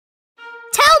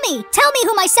Tell me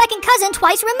who my second cousin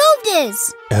twice removed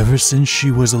is! Ever since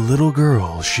she was a little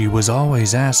girl, she was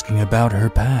always asking about her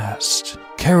past.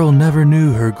 Carol never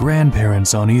knew her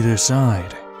grandparents on either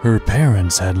side. Her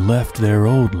parents had left their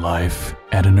old life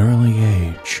at an early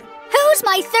age. Who's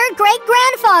my third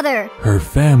great-grandfather? Her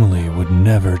family would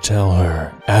never tell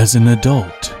her. As an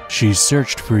adult, she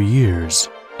searched for years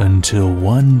until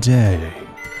one day.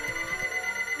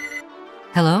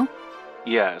 Hello?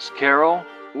 Yes, Carol?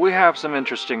 We have some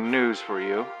interesting news for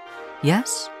you.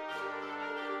 Yes?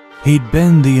 He'd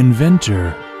been the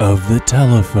inventor of the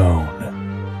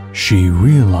telephone. She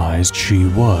realized she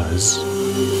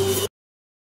was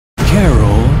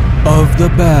Carol of the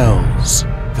Bells.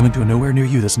 Coming to a nowhere near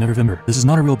you this Nevervember. This is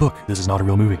not a real book. This is not a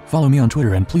real movie. Follow me on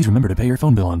Twitter and please remember to pay your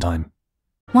phone bill on time.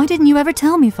 Why didn't you ever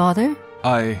tell me, Father?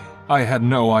 I had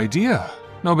no idea.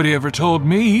 Nobody ever told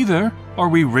me either. Are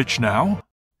we rich now?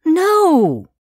 No!